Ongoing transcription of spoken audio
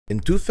In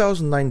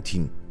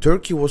 2019,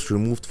 Turkey was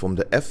removed from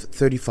the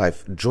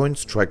F-35 Joint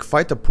Strike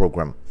Fighter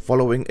program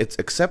following its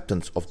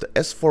acceptance of the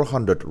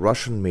S400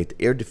 Russian-made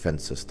air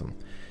defense system.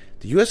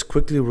 The US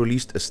quickly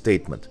released a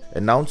statement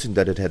announcing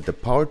that it had the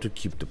power to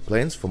keep the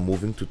planes from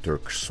moving to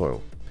Turkish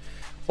soil.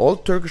 All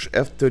Turkish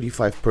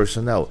F-35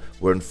 personnel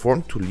were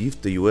informed to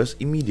leave the US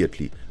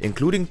immediately,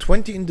 including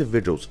 20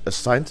 individuals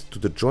assigned to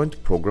the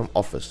Joint Program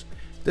Office.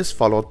 This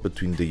fallout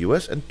between the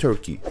US and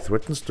Turkey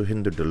threatens to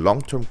hinder the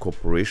long-term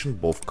cooperation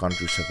both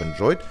countries have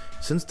enjoyed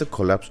since the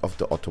collapse of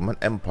the Ottoman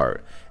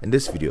Empire. In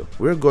this video,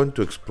 we are going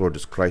to explore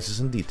this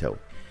crisis in detail.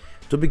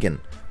 To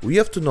begin, we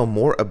have to know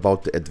more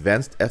about the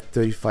advanced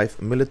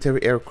F-35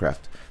 military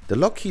aircraft. The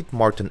Lockheed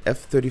Martin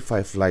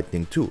F-35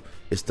 Lightning II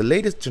is the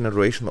latest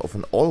generation of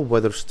an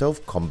all-weather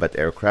stealth combat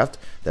aircraft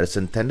that is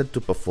intended to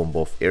perform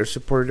both air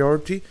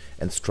superiority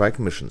and strike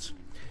missions.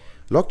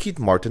 Lockheed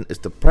Martin is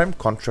the prime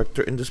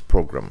contractor in this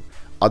program.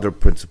 Other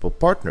principal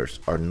partners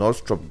are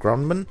Northrop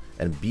Grumman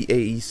and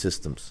BAE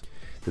Systems.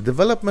 The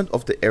development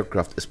of the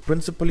aircraft is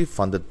principally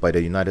funded by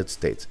the United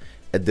States.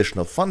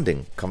 Additional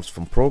funding comes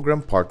from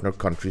program partner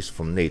countries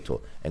from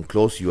NATO and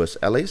close US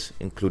allies,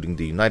 including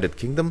the United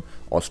Kingdom,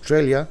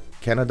 Australia,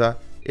 Canada,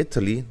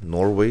 Italy,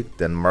 Norway,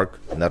 Denmark,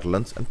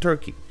 Netherlands, and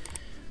Turkey.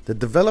 The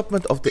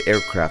development of the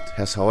aircraft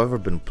has, however,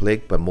 been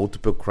plagued by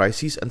multiple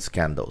crises and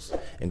scandals,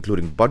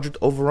 including budget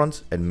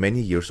overruns and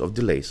many years of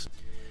delays.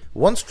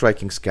 One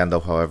striking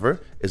scandal, however,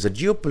 is a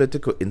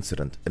geopolitical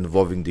incident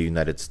involving the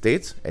United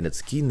States and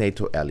its key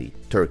NATO ally,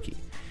 Turkey.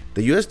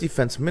 The US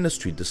Defense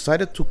Ministry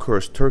decided to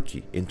coerce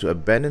Turkey into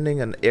abandoning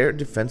an air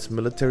defense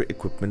military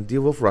equipment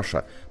deal with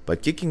Russia by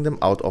kicking them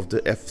out of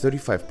the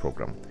F-35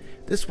 program.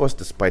 This was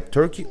despite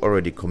Turkey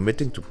already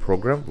committing to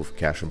program with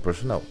cash and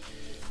personnel.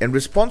 In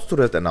response to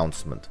that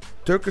announcement,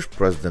 Turkish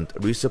President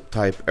Recep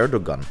Tayyip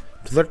Erdogan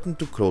threatened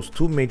to close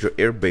two major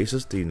air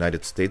bases the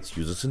United States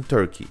uses in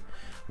Turkey.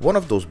 One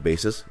of those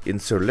bases,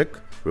 Incirlik,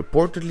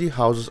 reportedly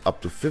houses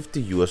up to 50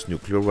 US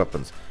nuclear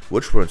weapons,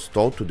 which were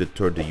installed to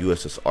deter the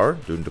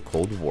USSR during the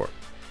Cold War.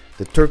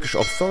 The Turkish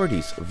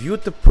authorities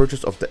viewed the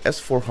purchase of the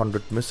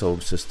S400 missile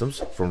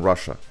systems from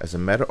Russia as a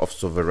matter of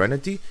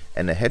sovereignty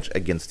and a hedge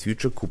against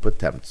future coup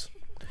attempts.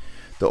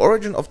 The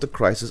origin of the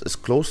crisis is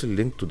closely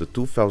linked to the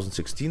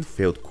 2016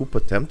 failed coup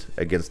attempt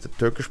against the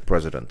Turkish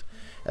president.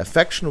 A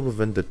faction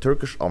within the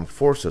Turkish armed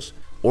forces,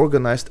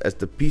 organized as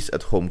the Peace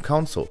at Home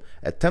Council,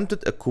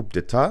 attempted a coup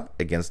d'etat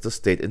against the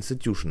state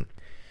institution.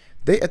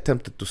 They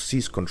attempted to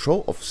seize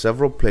control of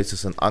several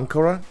places in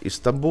Ankara,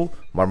 Istanbul,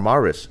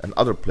 Marmaris, and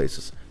other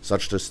places,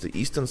 such as the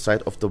eastern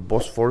side of the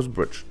Bosphorus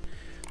Bridge.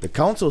 The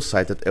council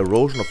cited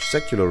erosion of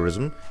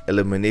secularism,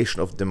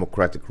 elimination of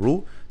democratic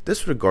rule,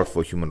 disregard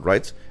for human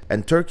rights,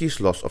 and Turkey's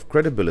loss of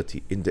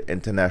credibility in the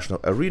international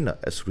arena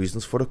as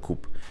reasons for the coup.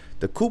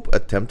 The coup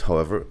attempt,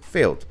 however,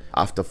 failed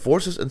after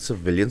forces and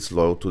civilians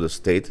loyal to the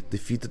state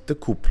defeated the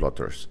coup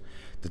plotters.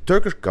 The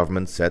Turkish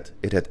government said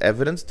it had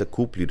evidence the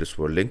coup leaders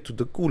were linked to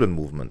the Gulen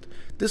movement.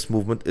 This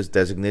movement is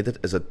designated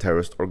as a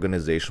terrorist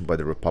organization by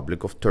the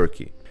Republic of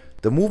Turkey.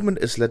 The movement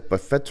is led by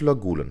Fethullah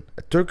Gulen,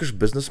 a Turkish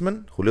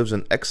businessman who lives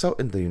in exile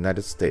in the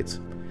United States.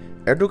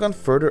 Erdogan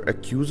further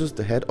accuses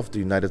the head of the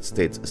United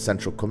States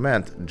Central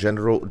Command,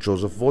 General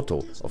Joseph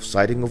Votel, of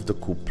siding with the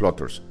coup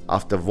plotters,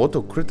 after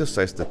Votel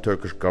criticized the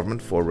Turkish government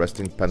for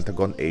arresting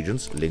Pentagon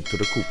agents linked to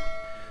the coup.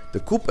 The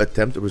coup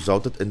attempt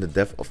resulted in the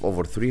death of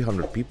over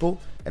 300 people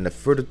and a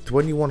further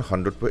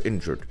 2,100 were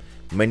injured.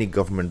 Many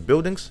government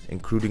buildings,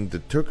 including the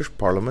Turkish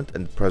parliament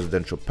and the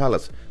presidential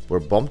palace, were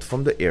bombed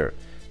from the air.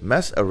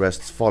 Mass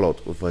arrests followed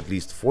with at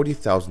least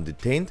 40,000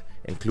 detained,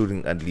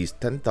 including at least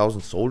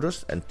 10,000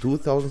 soldiers and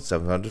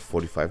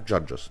 2,745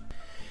 judges.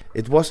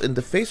 It was in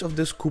the face of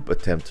this coup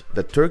attempt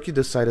that Turkey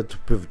decided to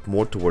pivot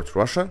more towards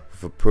Russia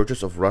with the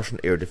purchase of Russian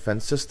air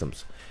defense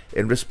systems.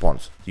 In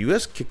response, the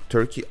US kicked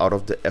Turkey out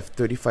of the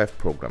F-35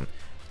 program.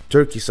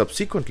 Turkey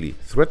subsequently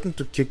threatened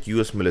to kick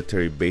US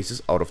military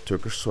bases out of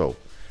Turkish soil.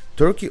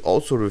 Turkey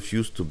also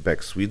refused to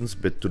back Sweden's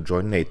bid to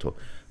join NATO.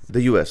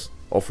 The US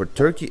offered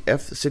Turkey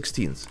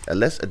F-16s, a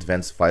less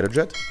advanced fighter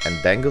jet,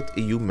 and dangled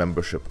EU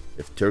membership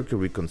if Turkey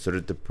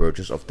reconsidered the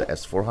purchase of the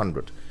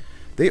S-400.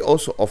 They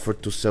also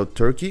offered to sell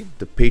Turkey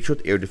the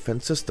Patriot air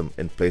defense system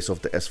in place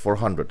of the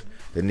S-400.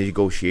 The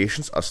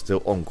negotiations are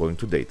still ongoing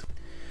to date.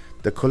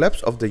 The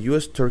collapse of the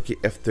US-Turkey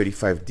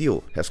F-35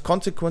 deal has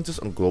consequences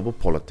on global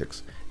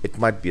politics. It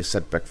might be a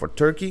setback for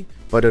Turkey,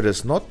 but it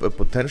is not a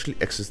potentially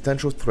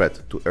existential threat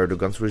to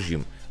Erdogan's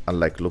regime,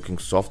 unlike looking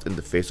soft in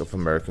the face of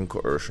American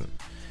coercion.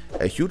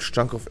 A huge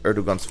chunk of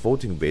Erdogan's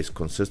voting base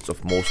consists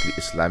of mostly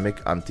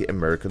Islamic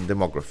anti-American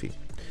demography.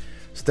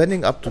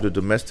 Standing up to the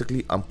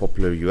domestically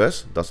unpopular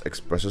US thus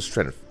expresses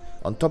strength.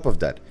 On top of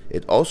that,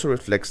 it also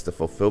reflects the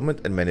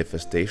fulfillment and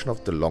manifestation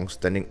of the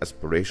long-standing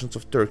aspirations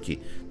of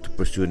Turkey to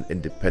pursue an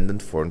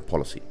independent foreign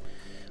policy.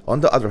 On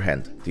the other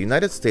hand, the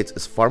United States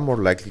is far more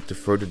likely to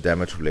further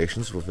damage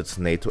relations with its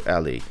NATO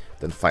ally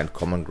than find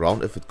common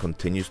ground if it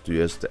continues to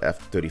use the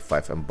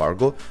F-35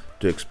 embargo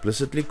to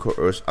explicitly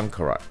coerce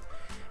Ankara.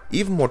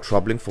 Even more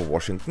troubling for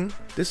Washington,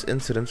 this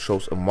incident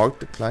shows a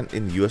marked decline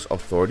in US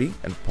authority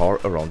and power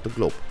around the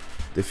globe.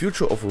 The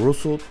future of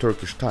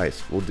Russo-Turkish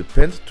ties will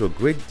depend to a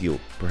great deal,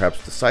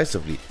 perhaps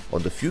decisively,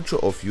 on the future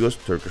of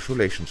US-Turkish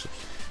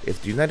relationships.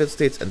 If the United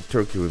States and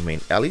Turkey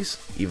remain allies,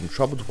 even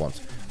troubled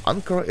ones,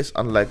 Ankara is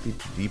unlikely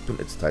to deepen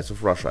its ties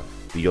with Russia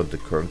beyond the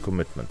current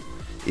commitment.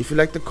 If you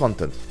like the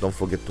content, don't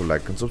forget to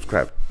like and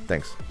subscribe.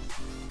 Thanks.